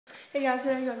Hey guys,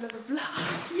 today I got another vlog.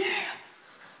 Yeah!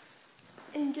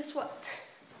 And guess what?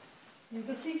 You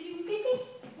go see Pee Pee?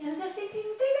 You go see Pee Pee?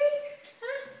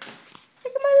 Huh?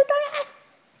 Look at my little dog.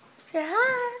 Say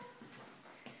hi.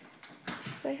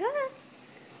 Say hi.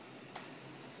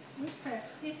 Where's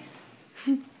Patsy?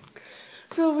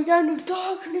 So we got a new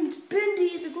dog. Her name's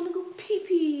Bendy. They're gonna go pee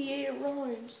pee. It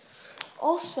rhymes.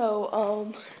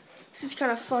 Also, this is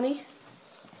kind of funny.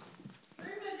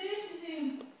 Bring my dishes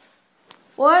in.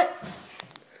 What?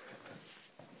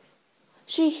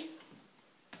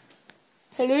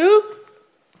 Hello?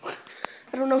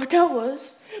 I don't know what that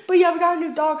was. But yeah, we got a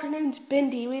new dog. Her name's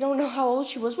Bendy. We don't know how old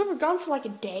she was. We were gone for like a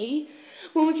day.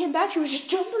 When we came back, she was just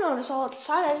jumping on us all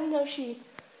outside. I didn't know she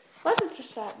wasn't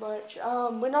just that much.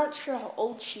 We're not sure how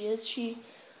old she is. She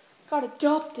got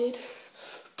adopted.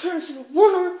 Person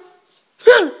Warner.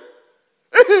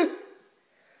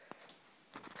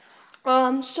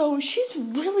 So she's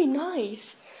really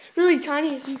nice. Really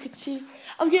tiny, as you can see.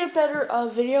 I'll get a better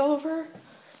video of her.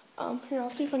 Here, I'll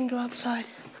see if I can go outside.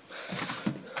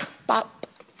 Bop.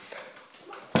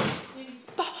 Bop,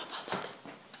 bop, bop.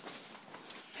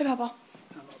 Hey, Papa.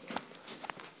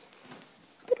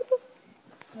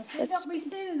 I said don't be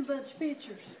sending a bunch of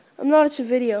pictures. I'm not, it's a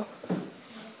video.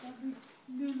 Don't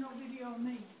be doing no video of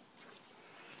me.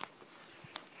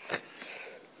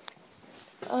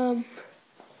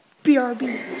 BRB.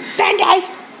 Bendy!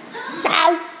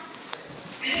 Now!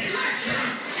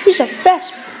 He's a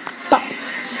fast bop.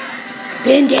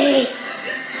 Bendy! Bendy!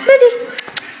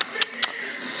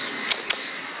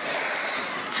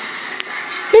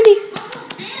 Bendy!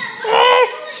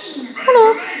 Hello!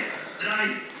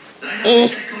 I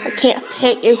can't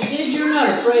pet you. Kid, you're not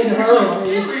afraid of her, are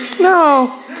you?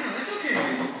 No.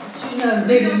 She's not as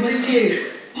big as Miss Kitty.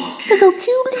 Look how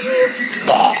cute she is.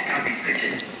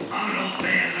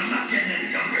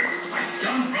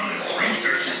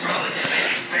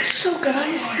 So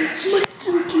guys, this is my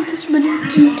Dookie. This is my new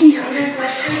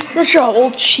Dookie. Not sure how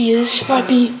old she is. Might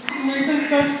be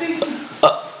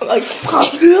like she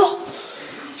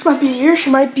might be a year. She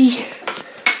might be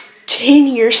 10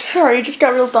 years. Sorry, it just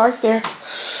got real dark there.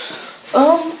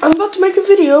 I'm about to make a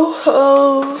video.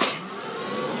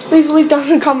 Leave down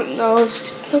in the comment. No,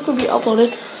 it's not gonna be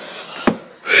uploaded.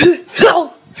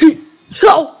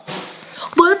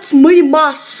 That's me,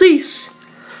 my sis.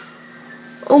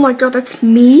 Oh my god, that's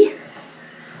me.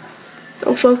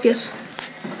 Don't focus.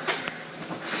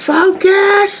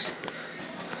 Focus.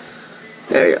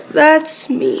 There you go. That's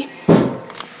me.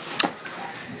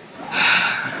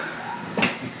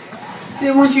 See,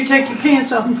 I want you to take your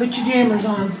pants off and put your jammers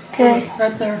on. Okay.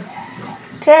 Right there.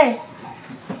 Okay.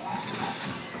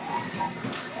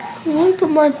 I want to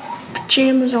put my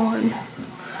pajamas on.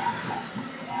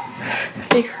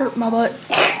 They hurt my butt.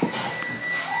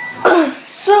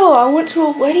 So, I went to a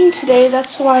wedding today.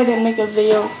 That's why I didn't make a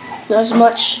video as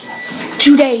much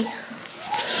today.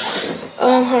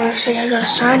 Hold on a second. I gotta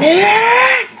sign in.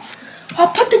 I'll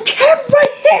put the camera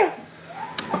right here.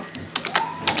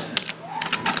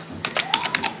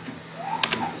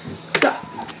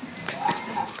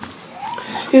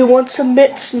 Who wants some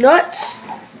Mitts nuts?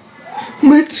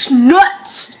 Mitts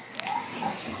nuts!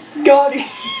 Got it.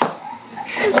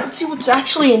 Let's see what's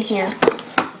actually in here.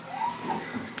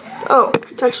 Oh,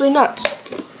 it's actually nuts.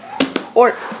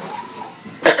 Or,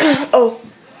 oh,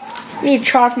 I need to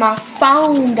charge my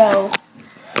phone though.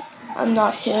 I'm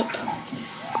not hip.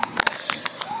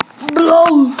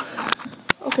 Blow.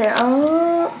 Okay,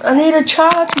 I need to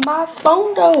charge my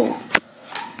phone though.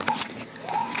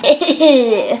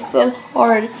 It's so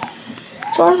hard.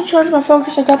 So I have to charge my phone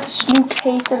because I got this new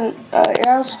case and it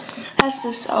has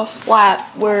this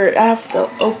flap where I have to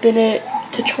open it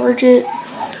to charge it.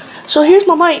 So here's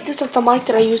my mic. This is the mic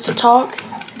that I use to talk.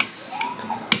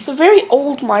 It's a very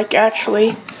old mic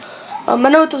actually. I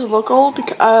know it doesn't look old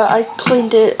because I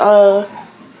cleaned it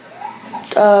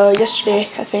yesterday,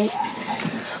 I think.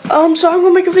 So I'm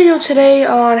gonna make a video today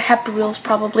on Happy Wheels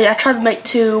probably. I tried to make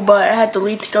 2, but I had to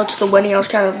leave to go to the wedding. I was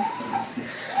kind of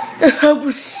I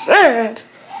was sad.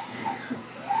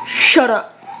 Shut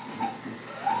up.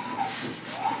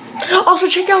 Also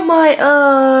check out my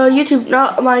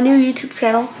my new YouTube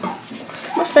channel.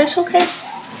 My face okay?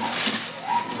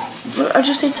 I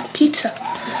just ate some pizza.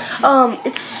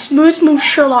 It's Smooth Move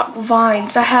Sherlock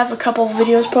Vines. I have a couple of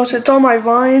videos posted. It's on my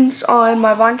Vines, on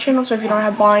my Vine channel, so if you don't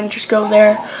have Vine, just go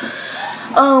there.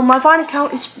 My Vine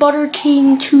account is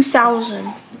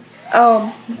ButterKing2000.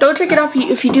 Don't check it out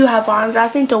if you do have Vines. I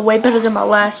think they're way better than my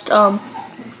last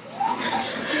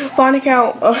Vine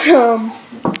account.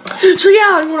 So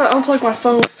yeah, I'm gonna unplug my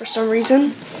phone for some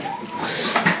reason.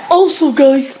 Also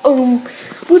guys,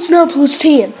 what's 9 plus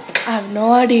 10? I have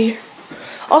no idea.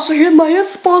 Also, here's my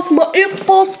Xbox. My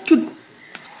Xbox.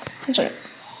 I'm sorry.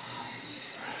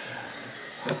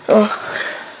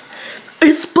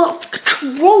 Xbox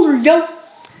controller, yo.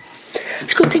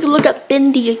 Let's go take a look at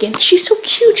Bendy again. She's so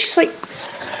cute. She's like,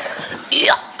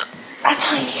 yeah, that's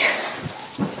tiny.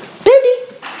 Bendy.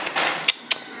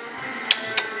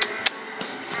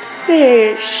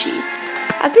 There she.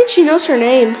 I think she knows her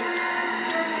name.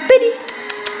 Bendy.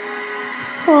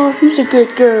 Oh, who's a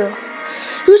good girl?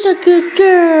 Who's a good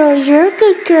girl? You're a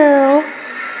good girl.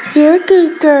 You're a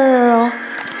good girl.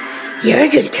 You're a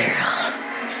good girl.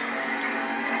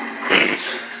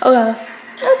 Oh,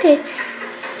 okay.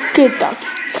 Good doggy.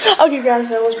 Okay, guys,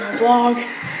 that was my vlog.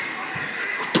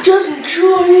 If you guys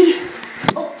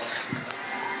enjoyed,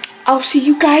 I'll see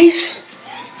you guys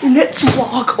in the next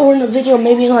vlog or in a video,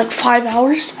 maybe in like 5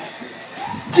 hours.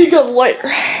 See you guys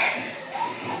later.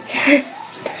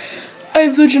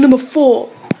 I'm Virgin number 4.